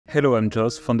Hello, I'm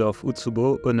Joss, founder of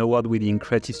Utsubo, an award-winning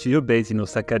creative studio based in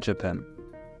Osaka, Japan.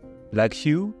 Like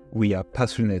you, we are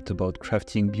passionate about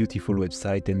crafting beautiful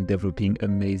websites and developing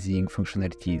amazing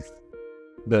functionalities.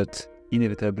 But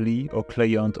inevitably, our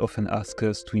clients often ask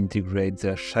us to integrate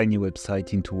their shiny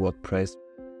website into WordPress.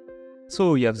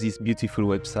 So we have this beautiful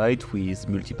website with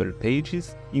multiple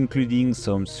pages, including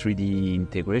some 3D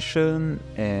integration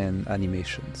and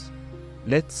animations.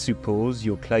 Let's suppose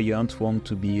your client wants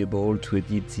to be able to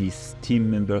edit this team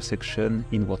member section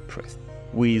in WordPress.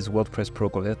 With WordPress Pro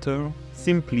Converter,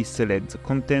 simply select the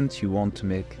content you want to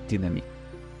make dynamic.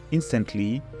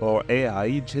 Instantly, our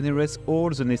AI generates all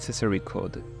the necessary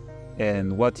code.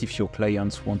 And what if your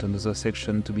clients want another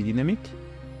section to be dynamic?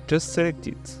 Just select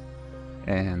it.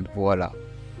 And voila!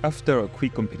 After a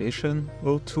quick compilation,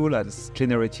 our tool has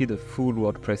generated a full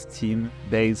WordPress theme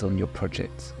based on your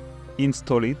project.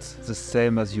 Install it the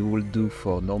same as you would do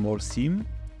for normal theme,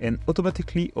 and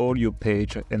automatically all your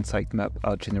page and sitemap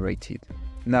are generated.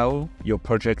 Now your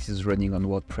project is running on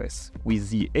WordPress with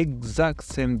the exact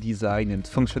same design and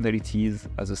functionalities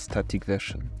as a static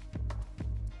version.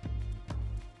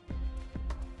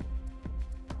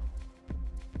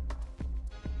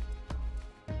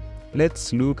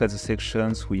 Let's look at the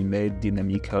sections we made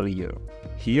dynamic earlier.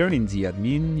 Here in the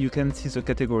admin, you can see the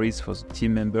categories for the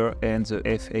team member and the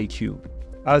FAQ.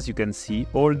 As you can see,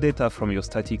 all data from your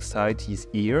static site is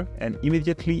here and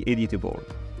immediately editable.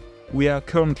 We are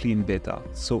currently in beta,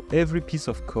 so every piece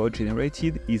of code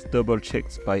generated is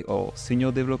double-checked by our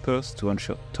senior developers to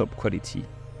ensure top quality.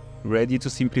 Ready to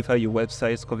simplify your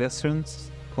website's conversions?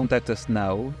 Contact us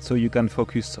now so you can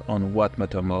focus on what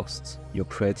matters most, your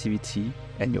creativity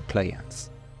and your clients.